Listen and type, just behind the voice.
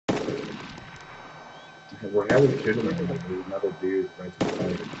We're having shooting right now. There's another dude right to the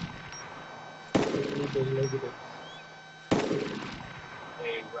side. Negative.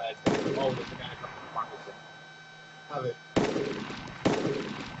 Hey, red. Oh, there's a guy coming from Parkinson. Have it.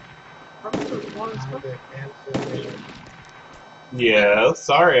 Have it. Answer me. Yeah,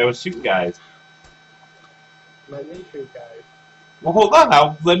 sorry, I was shooting guys. Let me shoot, guys. Well, hold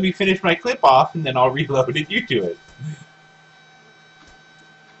on. Let me finish my clip off, and then I'll reload and you do it.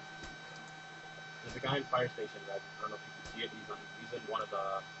 There's a guy in fire station, red. I don't know if you can see it. He's in one of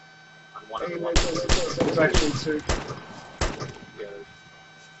the. On one of the. It's actually two. Yeah.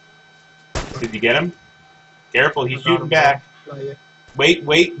 Did you get him? Careful, he's shooting back.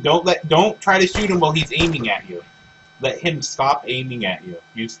 Wait, don't try to shoot him while he's aiming at you. Let him stop aiming at you.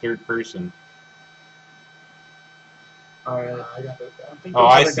 Use third person. Alright. I got this guy. Oh,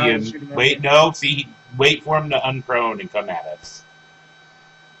 I see him. Wait, no, see, wait for him to unprone and come at us.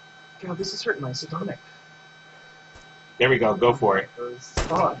 God, this is hurting my stomach. There we go, go for it.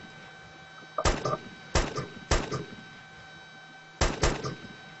 Fuck.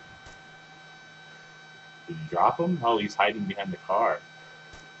 Did you drop him? Oh, he's hiding behind the car.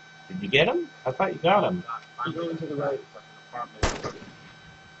 Did you get him? I thought you got him. I'm going to the right.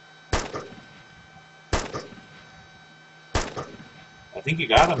 I think you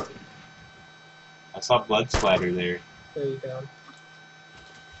got him. I saw blood splatter there. There you go.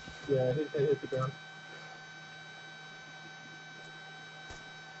 Yeah, it hit the ground.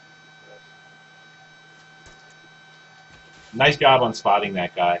 Nice job on spotting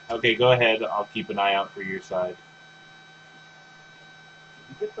that guy. Okay, go ahead. I'll keep an eye out for your side.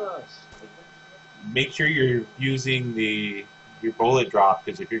 Get the... Make sure you're using your bullet drop,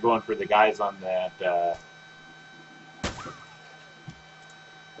 because if you're going for the guys on that,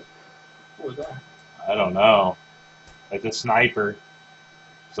 What was that? I don't know. It's a sniper.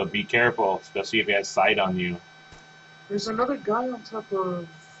 So be careful, especially if he has sight on you. There's another guy on top of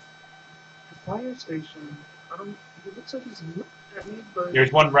the fire station. It looks like he's looking at me, but...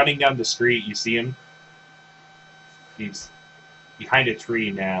 There's one running down the street. You see him? He's behind a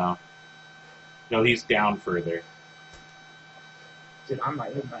tree now. No, he's down further. Dude, I'm not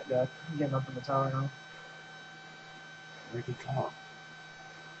hitting that guy. I'm getting up in the tower now. Where'd he go?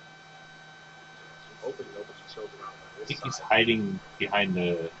 I think he's hiding behind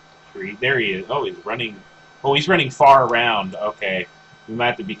the tree. There he is. Oh, he's running. Oh, he's running far around. Okay. We might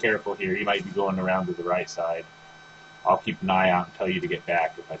have to be careful here. He might be going around to the right side. I'll keep an eye out and tell you to get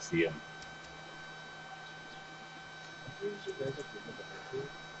back if I see him.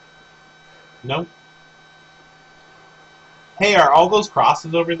 Nope. Hey, are all those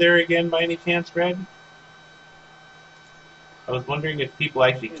crosses over there again by any chance, Red? I was wondering if people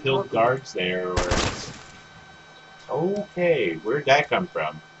actually killed guards there, or... Okay, where'd that come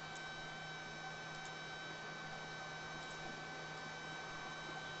from?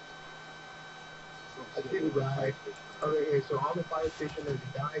 I think right. Okay, so on the fire station there's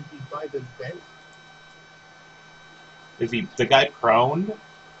a guy, he's by the vent. Is he the guy prone?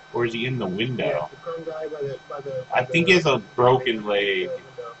 Or is he in the window? Yeah, the prone guy by the I think he has a broken leg.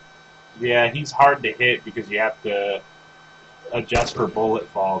 Yeah, he's hard to hit because you have to adjust for bullet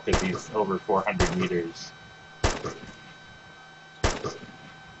fall because he's over 400 meters.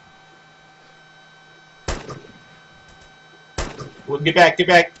 Well, get back, get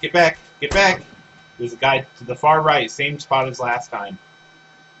back, get back, get back! There's a guy to the far right, same spot as last time.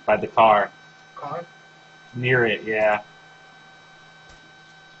 By the car. Car? Near it, yeah.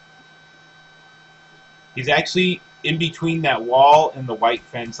 He's actually in between that wall and the white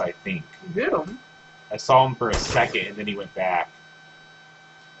fence, I think. You hit him? I saw him for a second, and then he went back.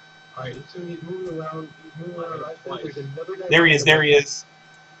 Alright, so he's moving around. I think there's another guy. There he is, there he is.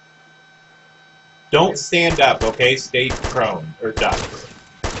 Don't stand up, okay? Stay prone, or duck.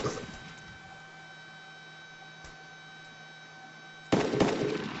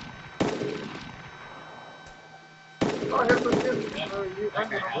 Oh, here's the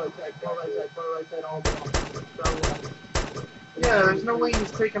right side, all Yeah, there's no way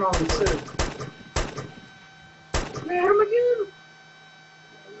he's taking all this shit. Man, him again!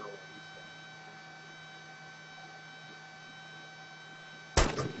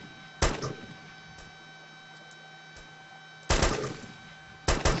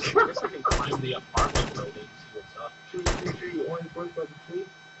 I guess I can climb the apartment building, see what's up. Tree, orange bush by the tree.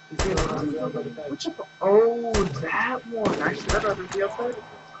 Which of the... Oh, that one! Actually, I'd rather be outside.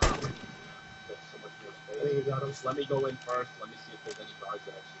 I think you got him. Let me go in first. Let me see if there's any guards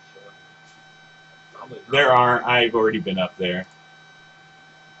that actually show. Probably not. There aren't. I've already been up there.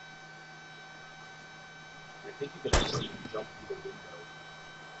 I think you can actually jump through the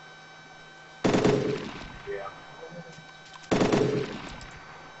window.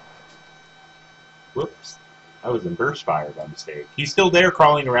 I was in burst fire by mistake. He's still there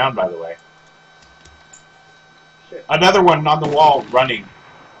crawling around, by the way. Shit. Another one on the wall running.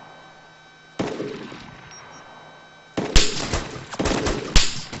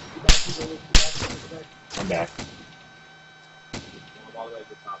 I'm back. I'm all the way at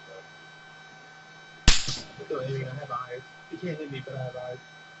the top, though. I'm still aiming. I have eyes. You can't hit me, but I have eyes.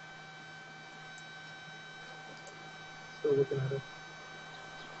 Still looking at it.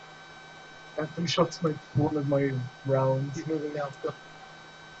 Anthem shots my one of my rounds. He's moving now. Go.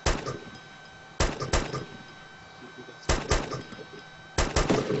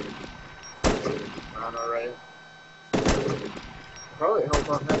 Run alright. Probably help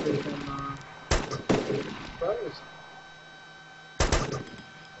out having him fires.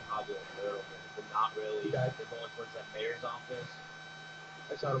 I'll do it a little bit, but not really. You guys are going towards that mayor's office.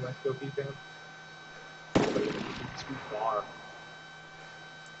 I shot him my scopey fam. It's too far.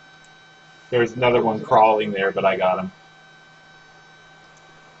 There's another one crawling there, but I got him.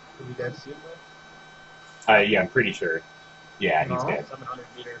 Did you guys see him there? Yeah, I'm pretty sure. Yeah, he's No. dead. 700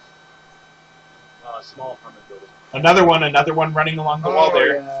 meters. Small apartment building. Another one running along the wall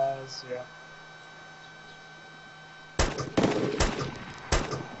there. Yes, yeah.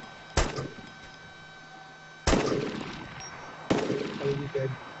 Oh, you dead.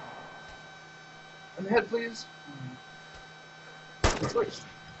 And head, please. Switch.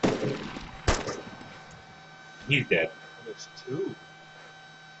 He's dead. Oh, there's two.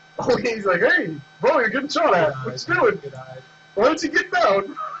 Oh, he's like, hey, bro, you're getting shot at. Good What eyes, you doing? Good eyes. Why don't you get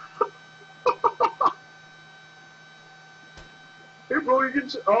down? Hey, bro, you're getting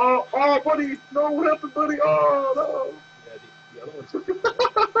shot. Oh, buddy. No, what happened, buddy? Oh, Yeah, the other one's. no.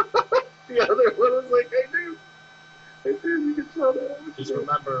 The other one was like, hey, dude, you get shot at. Just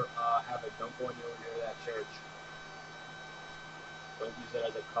remember, Havoc, don't go anywhere near that church. Don't use it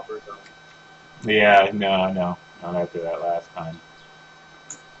as a cover zone. Yeah, no, not after that last time.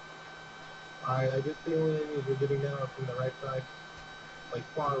 Alright, I guess the only thing is we're getting down from the right side. Like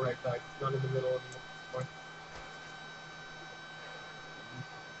far right side, not in the middle anymore.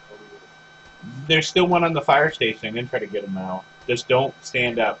 There's still one on the fire station. I'm gonna try to get him out. Just don't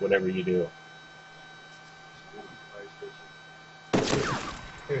stand up, whatever you do.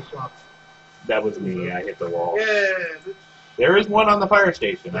 Here, swap. That was me. I hit the wall. Yeah, bitch. There is one on the fire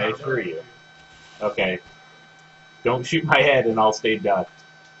station, I assure you. Okay. Don't shoot my head and I'll stay ducked.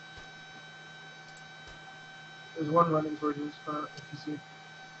 There's one running towards this front, if you see.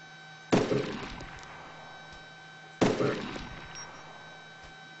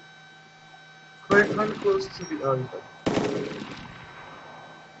 Quite kind of close to the. Oh, he's dead.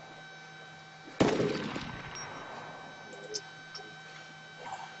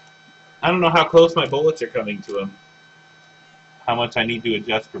 I don't know how close my bullets are coming to him. How much I need to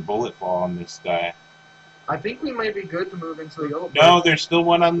adjust for bullet fall on this guy. I think we might be good to move into the yellow part. No, there's still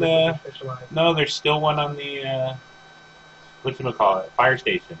one on the. No, there's still one on the. Whatchamacallit? Fire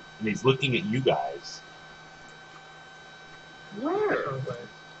station. And he's looking at you guys. Where?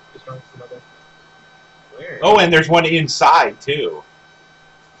 Just run some other. Where? Oh, and there's one inside, too.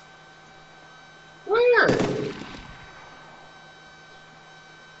 Where?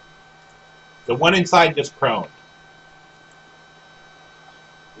 The one inside just proned.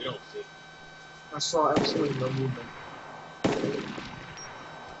 We don't see. I saw absolutely no movement.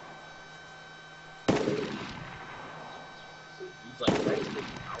 He's like right sticking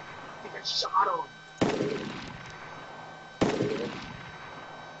out. I think I shot him.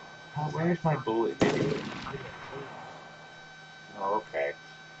 Oh, where's my bullet? Oh, okay.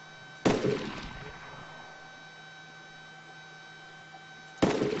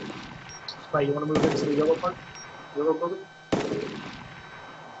 Spy, you want to move into the yellow part? Yellow building? I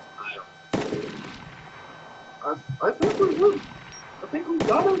don't. I think we're good. I think we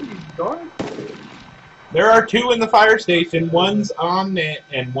got him, darn. There are two in the fire station. One's on it,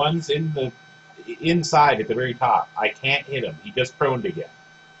 and one's in the inside at the very top. I can't hit him. He just proned again.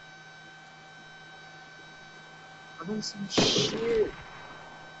 I don't see shit.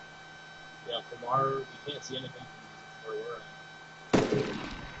 Yeah, from our, you can't see anything from where we're at.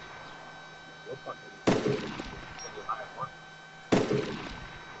 We're fucking really high at one.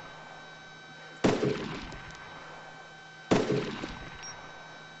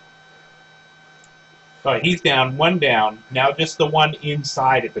 So he's down, one down. Now just the one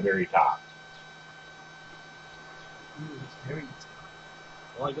inside at the very top. It's very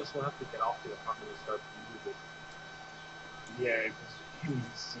Well, I guess we'll have to get off the apartment and start moving. yeah, because you can't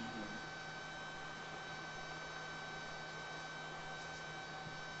even see him.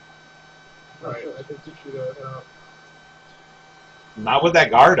 Alright, I think you should head out. Not with that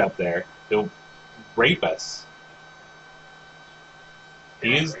guard up there. They'll rape us.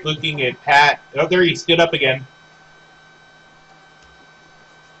 He is looking at Pat. Oh, there he stood up again.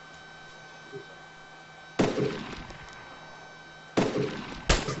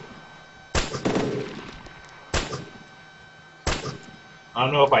 I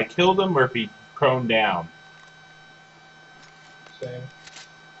don't know if I killed him or if he prone down. Same.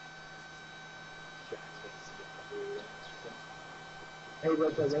 Hey,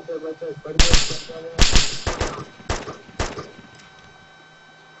 right there.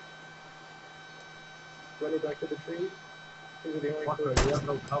 Running back to the trees. These are the only two. We have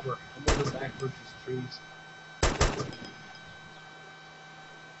no cover. I'm moving back towards these trees.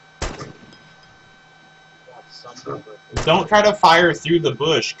 Some cover. Don't try to fire through the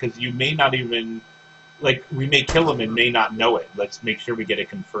bush, because you may not even... Like, we may kill him and may not know it. Let's make sure we get a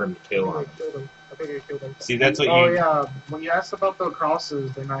confirmed kill on him. I think I killed him. See, that's what you... Oh, yeah. When you asked about the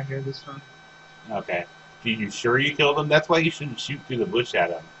crosses, they're not here this time. Okay. Are you sure you killed him? That's why you shouldn't shoot through the bush at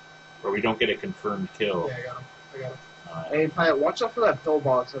him, or we don't get a confirmed kill. Yeah, I got him. Alright. Hey, Pat, watch out for that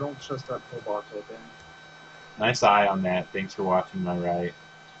pillbox. I don't trust that pillbox open. Nice eye on that. Thanks for watching my right.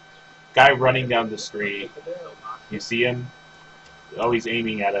 Guy running down the street. You see him? Oh, he's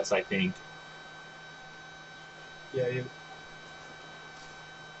aiming at us, I think. Yeah, you.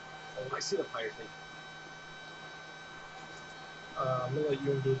 Oh, I see the fire thing. I'm gonna let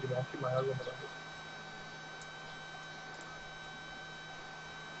you engage him. I'll keep my eyes on it.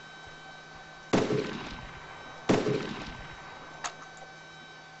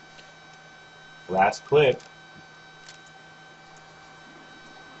 Last clip.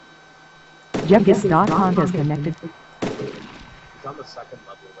 Jeffgis.com is connected. He's on the second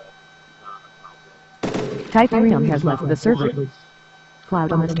level of that. Typherium has left the server.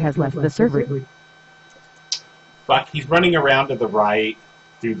 Cloudalist has left the server. Fuck, he's running around to the right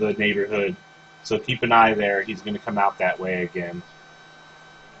through the neighborhood, so keep an eye there. He's going to come out that way again.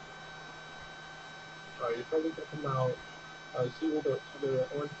 Alright, you're probably gonna come out. See where the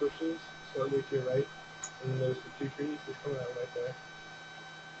orange bushes, slightly to your right, and then there's the two trees. He's coming out right there.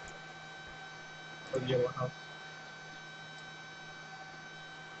 Or the yellow house.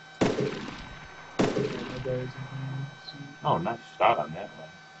 Oh, nice shot on that one.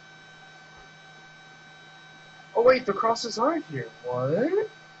 Oh, wait, the crosses aren't here. What?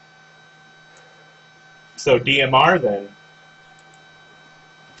 So DMR then.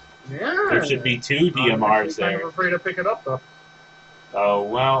 Yeah. There should be two DMRs I'm kind there. of afraid to pick it up, though. Oh,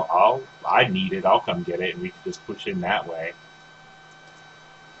 well, I need it. I'll come get it, and we can just push in that way.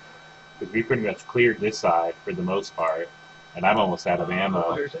 Because we pretty much cleared this side for the most part, and I'm almost out of ammo.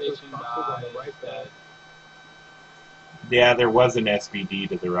 Fire station on the right side. Yeah, there was an SVD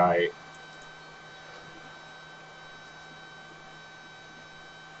to the right.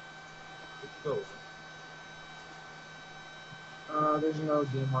 Go. There's no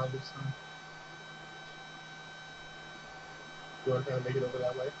DMR this time. You want to kind of make it over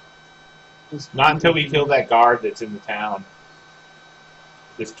that way? Just Not until we kill that guard that's in the town.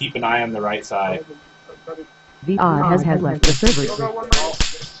 Just keep an eye on the right side. VR has left the server. Still got one Oh, more.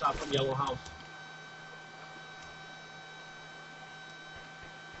 shot from yellow house.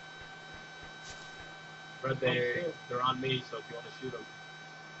 Red, they're on me, so if you want to shoot them.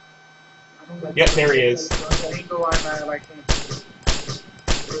 I don't like Yep, there he is. the angle I'm at. I can't.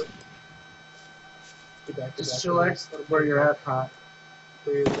 Just chillax where you're at, Pat.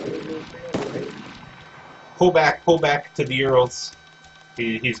 Pull back to the Urals.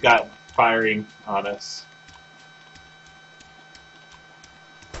 He's got firing on us.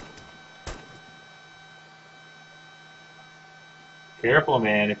 Careful,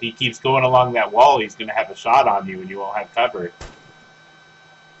 man. If he keeps going along that wall, he's going to have a shot on you and you won't have cover.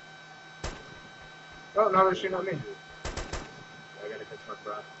 Oh, now they're shooting at me. I gotta catch my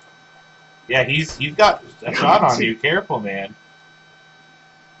breath. Yeah, he's got a shot on you. Careful, man.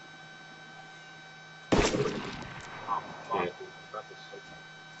 Oh, fuck. Shit. Breath is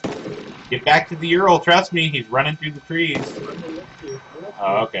so tight. Get back to the Ural. Trust me, he's running through the trees. I'm next to you.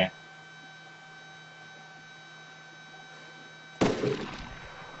 Oh, okay.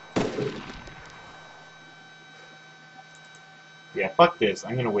 Yeah, fuck this.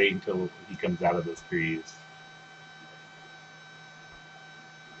 I'm gonna wait until he comes out of those trees.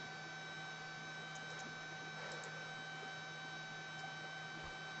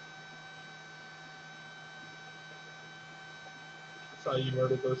 Saw you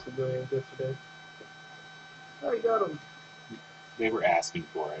murdered those civilians yesterday. Oh, you got him. They were asking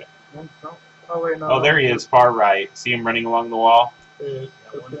for it. No. Oh, wait, no. Oh, there he is, far right. See him running along the wall? There he is. Yeah,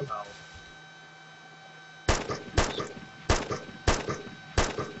 That's one good. foul.